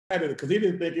because he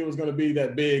didn't think it was going to be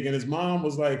that big. And his mom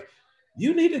was like,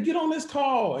 you need to get on this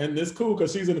call. And it's cool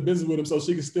because she's in the business with him, so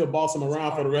she can still boss him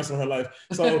around for the rest of her life.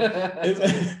 So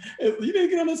you need to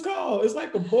get on this call. It's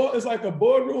like a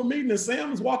boardroom meeting, and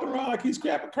Sam's walking around like he's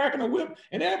cracking a whip,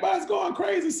 and everybody's going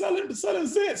crazy selling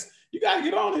cents. You got to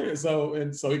get on here. So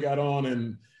he got on,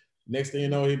 and next thing you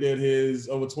know, he did his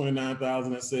over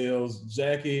 29,000 in sales.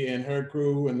 Jackie and her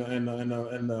crew and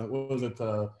what was it?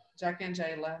 Jackie and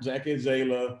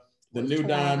Jayla, the new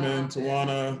Diamond,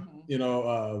 Tawana,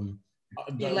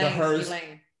 the Hearst.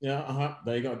 Elaine. Yeah,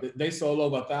 there you go. They sold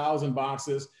over 1,000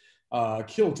 boxes,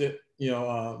 killed it,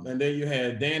 and then you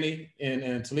had Danny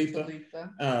and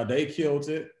Talitha. They killed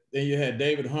it. Then you had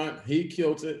David Hunt, he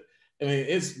killed it. I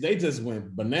mean, they just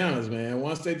went bananas, man.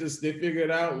 Once they figured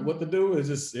out what to do,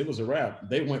 it was a wrap.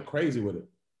 They went crazy with it.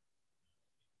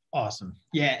 Awesome.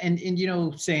 Yeah. And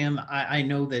Sam, I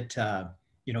know that,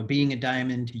 being a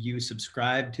diamond, you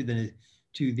subscribe to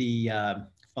the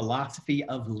philosophy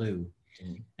of Lou.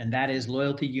 And that is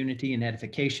loyalty, unity, and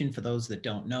edification for those that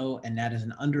don't know. And that is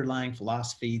an underlying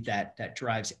philosophy that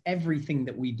drives everything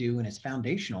that we do, and it's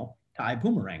foundational to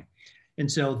Ibüümerang.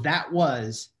 And so that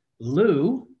was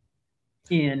Lou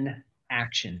in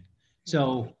action.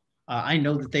 So I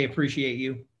know that they appreciate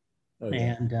you,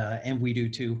 and we do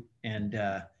too. And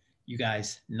you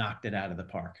guys knocked it out of the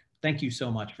park. Thank you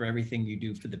so much for everything you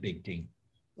do for the big team.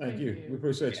 Thank you. We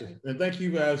appreciate you. And thank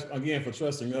you guys again for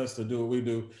trusting us to do what we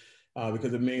do.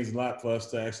 Because it means a lot for us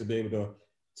to actually be able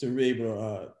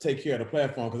to take care of the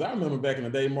platform. Because I remember back in the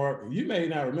day, Mark, you may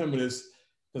not remember this,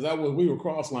 because we were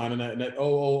cross-lining that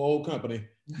old company,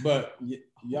 but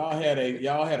y'all had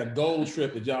a gold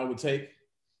trip that y'all would take.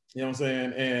 You know what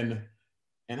I'm saying?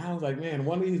 And I was like, man,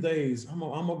 one of these days I'm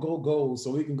gonna go gold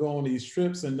so we can go on these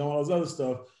trips and all this other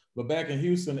stuff. But back in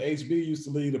Houston, HB used to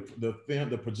lead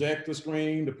the projector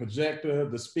screen, the projector,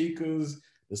 the speakers,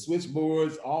 the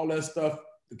switchboards, all that stuff.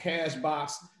 The cash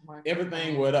box,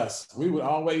 everything with us. We would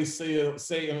always say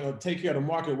take care of the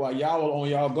market while y'all were on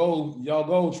y'all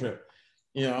gold trip,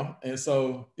 And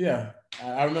so, yeah,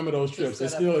 I remember those trips. I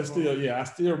still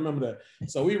remember that.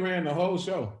 So we ran the whole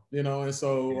show, And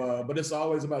so, but it's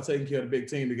always about taking care of the big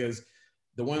team, because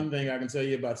the one thing I can tell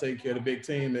you about taking care of the big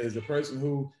team is the person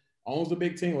who owns the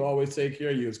big team will always take care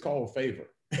of you. It's called favor.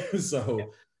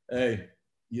 So, hey,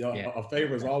 a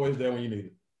favor is always there when you need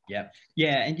it.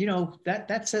 Yeah. And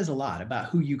that says a lot about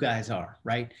who you guys are,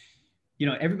 right?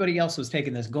 Everybody else was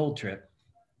taking this gold trip,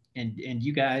 and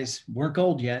you guys weren't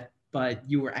gold yet, but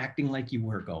you were acting like you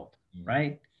were gold,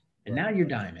 right? And now you're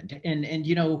diamond. And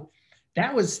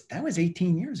that was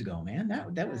 18 years ago, man.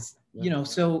 That was,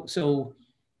 so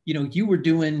you were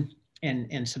doing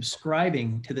and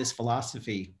subscribing to this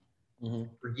philosophy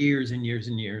for years and years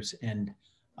and years. And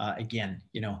again,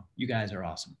 you guys are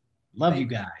awesome. Love you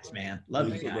guys, man. Love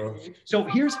you guys. Bro. So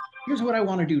here's what I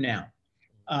want to do now.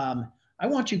 I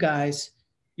want you guys,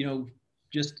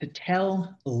 just to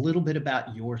tell a little bit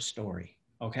about your story,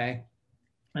 okay?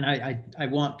 And I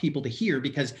want people to hear,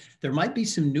 because there might be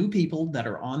some new people that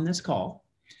are on this call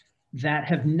that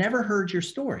have never heard your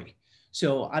story.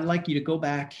 So I'd like you to go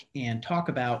back and talk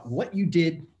about what you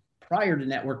did prior to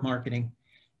network marketing,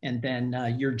 and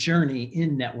then your journey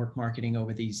in network marketing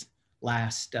over these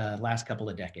last couple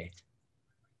of decades.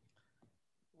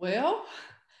 Well,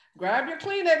 grab your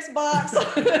Kleenex box.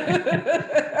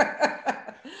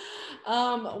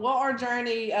 Well, our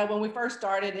journey, when we first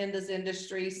started in this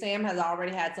industry, Sam has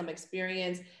already had some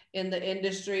experience in the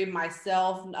industry.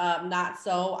 Myself, not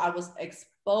so. I was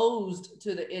exposed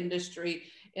to the industry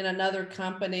in another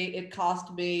company. It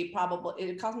cost me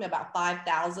about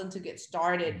 $5,000 to get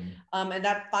started. And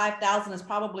that $5,000 is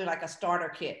probably like a starter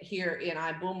kit here in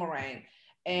Ibüümerang.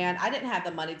 And I didn't have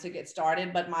the money to get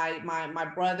started, but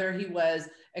my brother, he was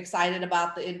excited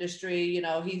about the industry.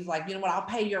 He's like, I'll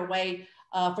pay your way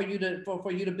for you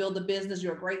to build the business.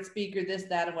 You're a great speaker, this,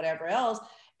 that, and whatever else.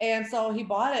 And so he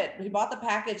bought it. He bought the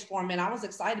package for me, and I was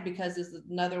excited because it's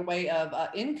another way of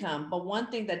income. But one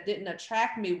thing that didn't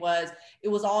attract me was it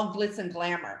was all glitz and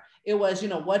glamour. It was,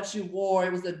 what you wore.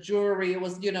 It was the jewelry. It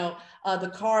was,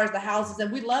 the cars, the houses,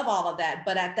 and we love all of that.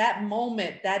 But at that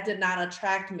moment, that did not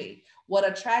attract me. What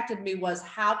attracted me was,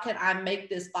 how can I make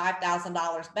this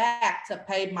 $5,000 back to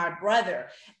pay my brother?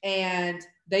 And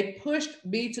they pushed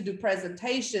me to do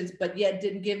presentations, but yet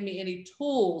didn't give me any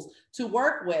tools to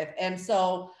work with. And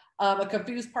so a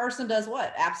confused person does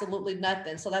what? Absolutely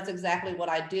nothing. So that's exactly what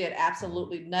I did.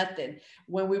 Absolutely nothing.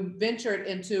 When we ventured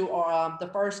into the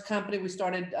first company, we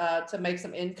started to make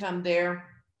some income there.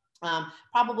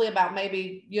 Probably about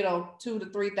maybe, $2,000 to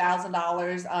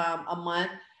 $3,000 a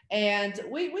month. And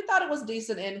we thought it was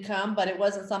decent income, but it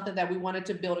wasn't something that we wanted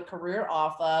to build a career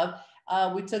off of.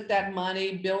 We took that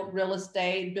money, built real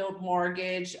estate, built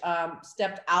mortgage,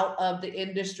 stepped out of the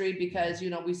industry because,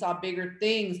 we saw bigger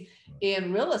things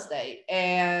in real estate.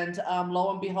 And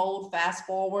lo and behold, fast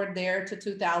forward there to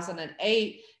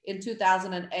 2008. In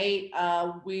 2008,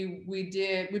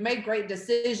 we made great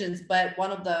decisions, but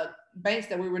one of the banks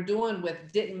that we were doing with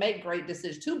didn't make great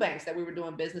decisions. Two banks that we were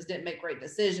doing business didn't make great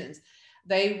decisions.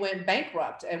 They went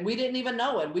bankrupt and we didn't even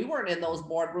know it. We weren't in those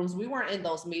boardrooms. We weren't in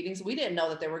those meetings. We didn't know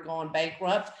that they were going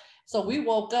bankrupt. So we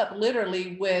woke up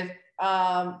literally with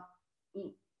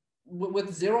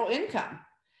zero income.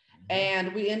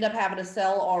 And we end up having to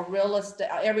sell our real estate,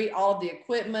 all of the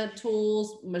equipment,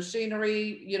 tools,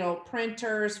 machinery,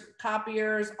 printers,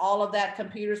 copiers, all of that,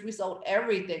 computers. We sold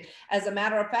everything. As a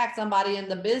matter of fact, somebody in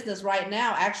the business right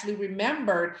now actually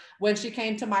remembered when she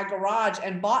came to my garage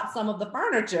and bought some of the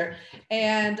furniture.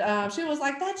 And she was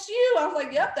like, "That's you." I was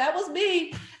like, "Yep, that was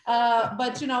me."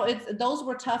 But those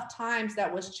were tough times.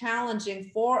 That was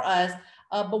challenging for us.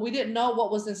 But we didn't know what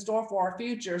was in store for our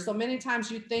future. So many times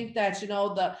you think that,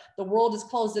 the world is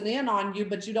closing in on you,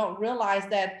 but you don't realize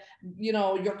that,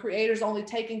 your creator's only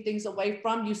taking things away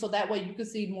from you so that way you can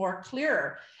see more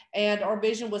clearer. And our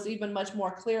vision was even much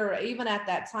more clearer. Even at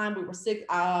that time, we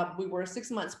were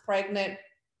 6 months pregnant.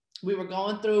 We were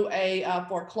going through a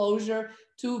foreclosure,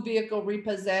 2 vehicle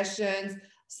repossessions.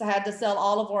 So I had to sell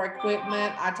all of our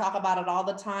equipment. I talk about it all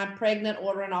the time, pregnant,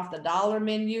 ordering off the dollar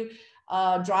menu.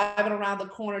 Driving around the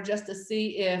corner just to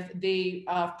see if the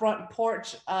front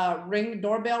porch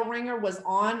doorbell ringer was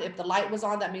on. If the light was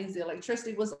on, that means the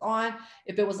electricity was on.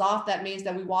 If it was off, that means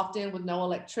that we walked in with no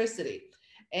electricity.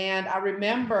 And I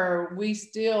remember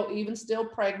even still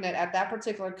pregnant at that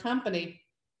particular company,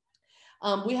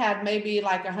 we had maybe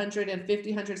like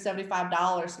 $150,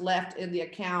 $175 left in the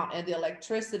account, and the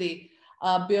electricity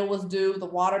bill was due. The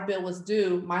water bill was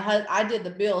due. I did the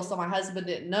bill, so my husband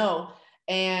didn't know.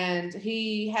 And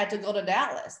he had to go to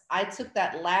Dallas. I took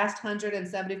that last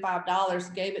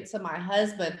 $175, gave it to my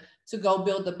husband to go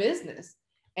build the business.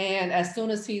 And as soon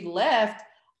as he left,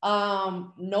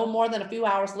 no more than a few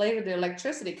hours later, the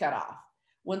electricity cut off.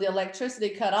 When the electricity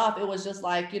cut off, it was just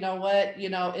like, you know what,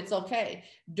 it's okay.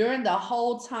 During the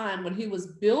whole time when he was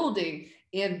building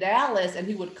in Dallas and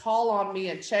he would call on me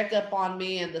and check up on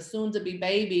me and the soon to be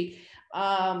baby,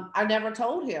 I never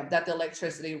told him that the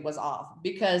electricity was off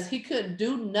because he couldn't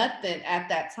do nothing at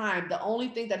that time. The only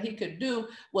thing that he could do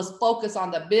was focus on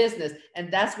the business,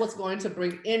 and that's what's going to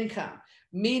bring income.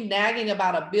 Me nagging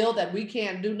about a bill that we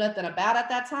can't do nothing about at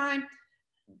that time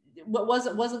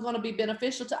wasn't going to be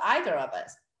beneficial to either of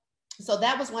us. So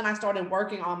that was when I started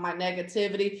working on my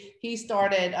negativity. He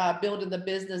started building the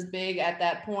business big at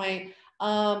that point.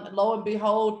 Lo and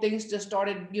behold, things just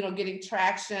started, getting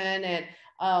traction, and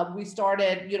we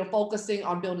started, focusing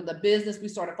on building the business. We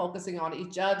started focusing on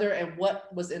each other and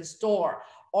what was in store.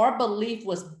 Our belief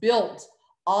was built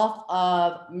off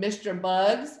of Mr.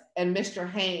 Bugs and Mr.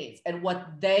 Haynes and what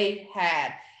they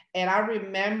had. And I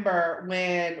remember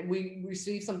when we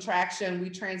received some traction, we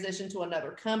transitioned to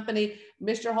another company.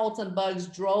 Mr. Holton Bugs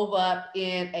drove up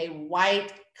in a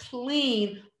white,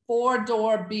 clean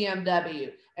 4-door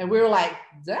BMW. And we were like,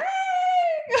 dang.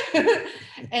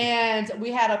 And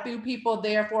we had a few people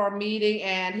there for a meeting,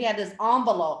 and he had this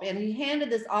envelope, and he handed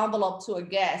this envelope to a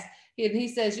guest. And he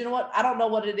says, "You know what? I don't know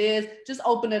what it is. Just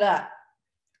open it up."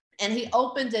 And he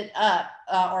opened it up.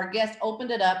 Our guest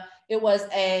opened it up. It was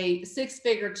a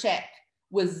 6-figure check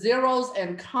with zeros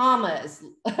and commas.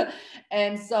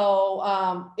 And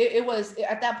so it was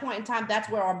at that point in time, that's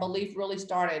where our belief really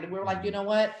started. And we were like, you know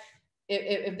what?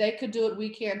 If they could do it, we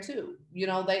can too.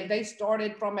 They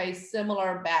started from a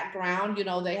similar background.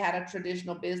 They had a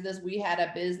traditional business. We had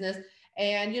a business,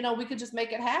 and, we could just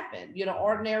make it happen.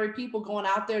 Ordinary people going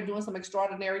out there doing some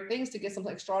extraordinary things to get some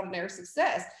extraordinary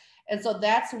success. And so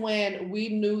that's when we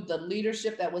knew the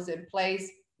leadership that was in place,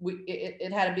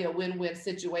 it had to be a win-win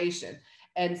situation.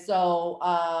 And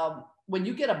so when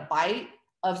you get a bite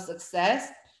of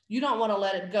success, you don't want to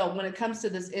let it go when it comes to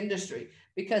this industry,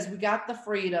 because we got the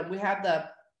freedom, we have the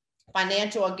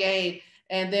financial gain.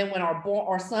 And then when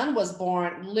our son was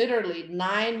born, literally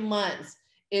 9 months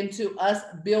into us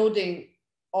building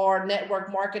our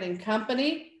network marketing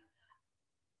company,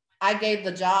 I gave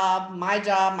my job, my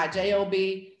job,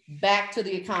 back to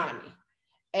the economy.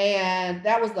 And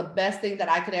that was the best thing that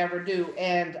I could ever do.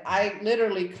 And I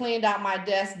literally cleaned out my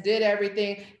desk, did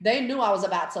everything. They knew I was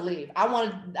about to leave. I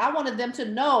wanted them to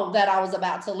know that I was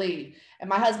about to leave. And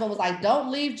my husband was like, "Don't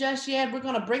leave just yet. We're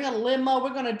going to bring a limo.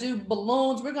 We're going to do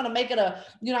balloons. We're going to make it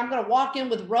I'm going to walk in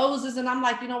with roses." And I'm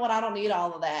like, you know what? I don't need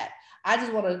all of that. I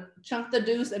just want to chunk the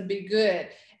deuce and be good.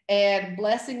 And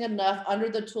blessing enough under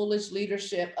the toolage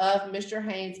leadership of Mr.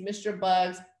 Haynes, Mr.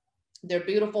 Buggs, their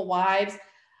beautiful wives,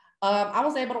 I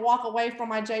was able to walk away from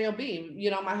my job. You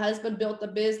know, my husband built the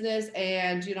business,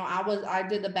 and you know, I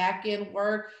did the back end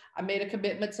work. I made a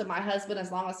commitment to my husband,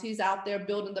 as long as he's out there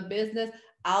building the business,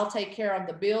 I'll take care of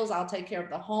the bills. I'll take care of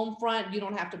the home front. You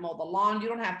don't have to mow the lawn. You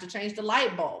don't have to change the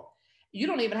light bulb. You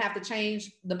don't even have to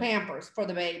change the Pampers for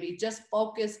the baby. Just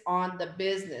focus on the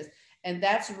business. And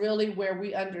that's really where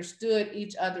we understood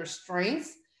each other's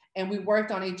strengths, and we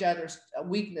worked on each other's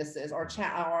weaknesses or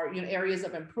you know, areas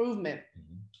of improvement.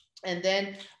 And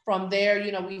then from there,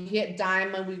 you know, we hit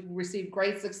diamond, we received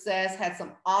great success, had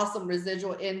some awesome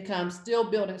residual income, still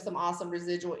building some awesome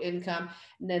residual income.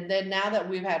 And then now that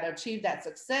we've had achieved that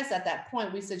success at that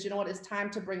point, we said, you know what, it's time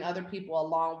to bring other people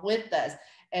along with us.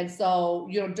 And so,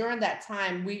 you know, during that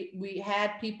time, we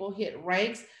had people hit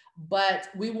ranks, but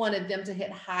we wanted them to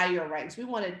hit higher ranks. We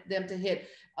wanted them to hit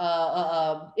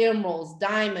emeralds,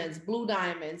 diamonds, blue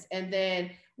diamonds. And then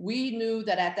we knew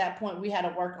that at that point we had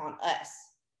to work on us.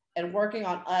 And working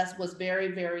on us was very,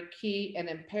 very key and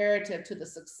imperative to the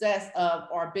success of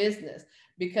our business.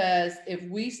 Because if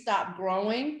we stop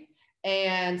growing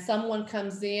and someone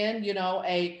comes in, you know,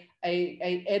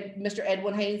 Mr.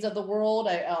 Edwin Haynes of the world,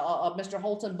 Mr.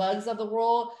 Holton Buggs of the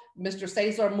world, Mr.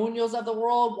 Cesar Munoz of the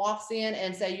world walks in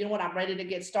and say, you know what, I'm ready to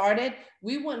get started,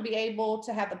 we wouldn't be able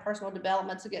to have the personal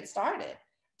development to get started,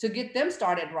 to get them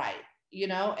started right, you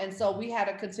know? And so we had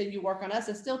to continue work on us,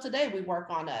 and still today we work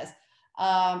on us.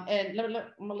 And I'm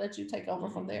gonna let you take over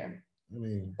from there. I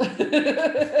mean,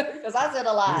 because I said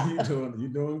a lot. You're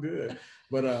doing good.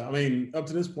 But I mean, up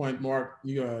to this point, Mark,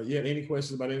 you had any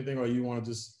questions about anything, or you want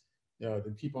to just to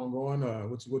keep on going?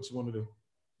 What you want to do?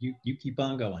 You keep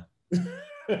on going.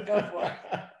 Go for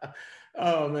it.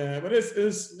 Oh man, but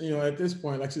it's you know, at this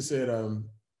point, like you said,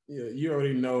 you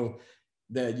already know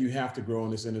that you have to grow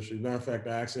in this industry. Matter of fact,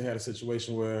 I actually had a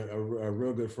situation where a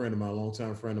real good friend of mine, a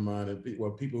longtime friend of mine, and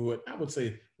well, people who I would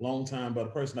say long time, but a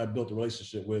person I built a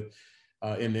relationship with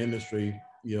in the industry,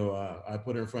 you know, I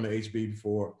put her in front of HB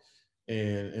before,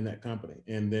 and in that company,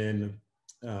 and then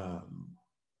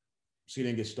she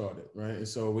didn't get started, right? And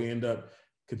so we end up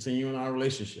continuing our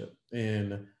relationship,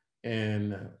 and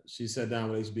she sat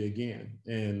down with HB again,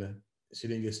 and she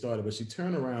didn't get started, but she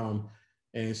turned around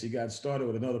and she got started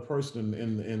with another person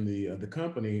in the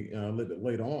company a little bit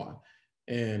later on.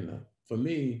 And for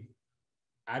me,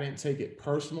 I didn't take it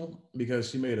personal because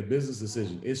she made a business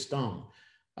decision. It stung,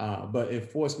 but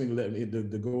it forced me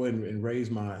to go in and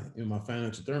raise my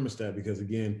financial thermostat, because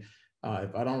again,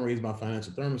 if I don't raise my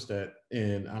financial thermostat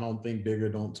and I don't think bigger,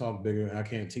 don't talk bigger, I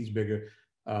can't teach bigger,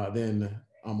 then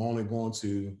I'm only going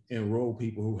to enroll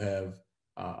people who have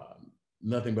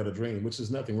nothing but a dream, which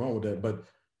is nothing wrong with that. But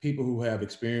people who have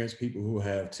experience, people who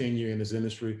have tenure in this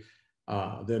industry,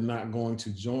 they're not going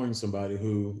to join somebody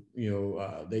who, you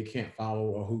know, they can't follow,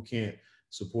 or who can't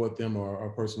support them, or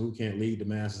a person who can't lead the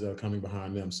masses that are coming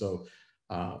behind them. So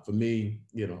for me,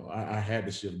 you know, I had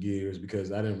to shift gears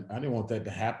because I didn't want that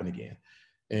to happen again.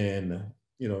 And,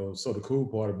 you know, so the cool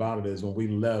part about it is when we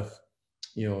left,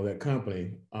 you know, that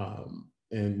company,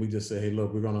 and we just said, hey,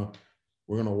 look, we're gonna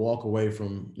walk away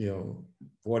from, you know,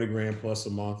 40 grand plus a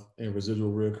month in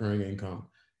residual recurring income,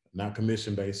 not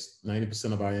commission based.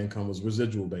 90% of our income was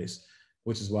residual based,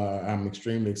 which is why I'm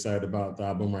extremely excited about the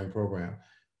Ibüümerang program.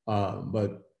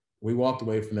 But we walked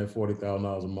away from that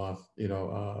 $40,000 a month, you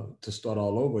know, to start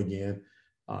all over again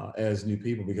as new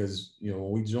people, because, you know,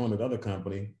 when we joined that other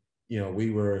company, you know,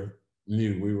 we were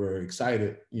new, we were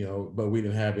excited, you know, but we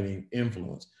didn't have any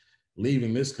influence.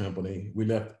 Leaving this company, we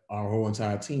left our whole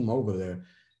entire team over there,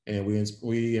 and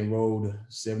we enrolled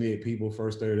 78 people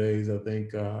first 30 days, I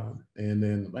think, and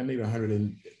then maybe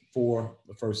 104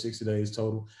 the first 60 days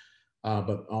total.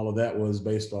 But all of that was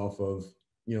based off of,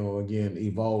 you know, again,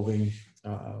 evolving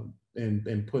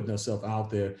and putting ourselves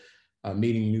out there,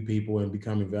 meeting new people and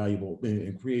becoming valuable,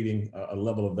 and creating a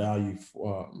level of value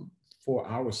for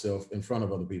ourselves in front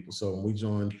of other people. So when we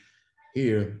joined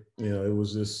here, you know, it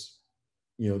was just,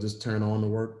 you know, just turn on the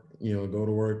work, you know, go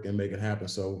to work and make it happen.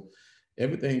 So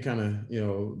everything kind of, you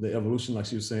know, the evolution, like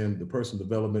she was saying, the personal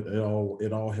development,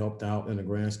 it all helped out in the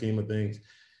grand scheme of things,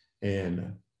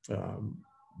 and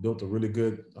built a really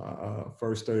good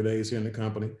first 30 days here in the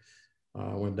company.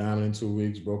 Went diamond in 2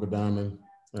 weeks, broke a diamond,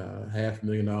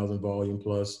 $500,000 in volume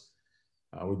plus.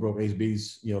 We broke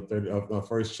HB's, you know,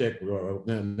 first check. I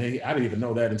didn't even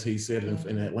know that until he said it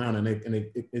in Atlanta, and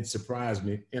it surprised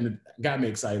me, and it got me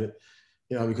excited,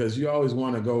 you know, because you always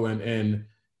want to go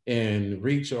and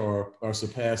reach or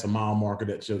surpass a mile marker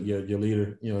that your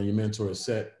leader, you know, your mentor has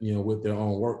set, you know, with their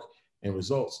own work. and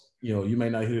results. You may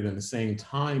not hit it in the same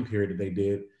time period that they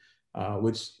did,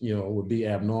 which, would be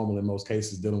abnormal in most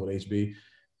cases dealing with HB.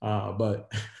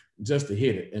 But just to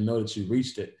hit it and know that you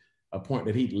reached it, a point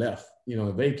that he left,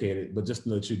 and vacated, but just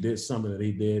know that you did something that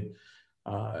he did,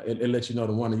 it lets you know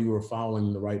that one, that you were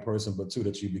following the right person, but two,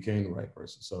 that you became the right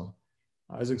person. So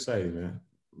it's exciting, man.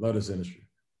 Love this industry.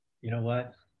 You know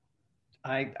what?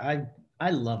 I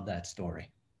love that story.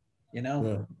 Yeah.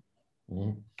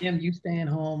 Mm-hmm. Tim, you staying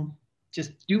home,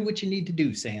 just do what you need to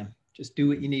do, Sam. Just do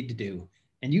what you need to do.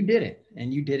 And you did it,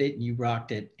 and you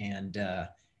rocked it. And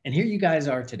here you guys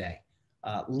are today,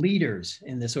 leaders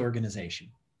in this organization.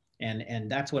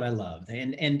 And that's what I love.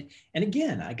 And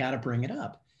again, I got to bring it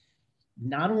up.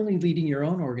 Not only leading your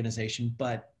own organization,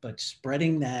 but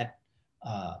spreading that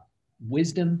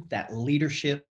wisdom, that leadership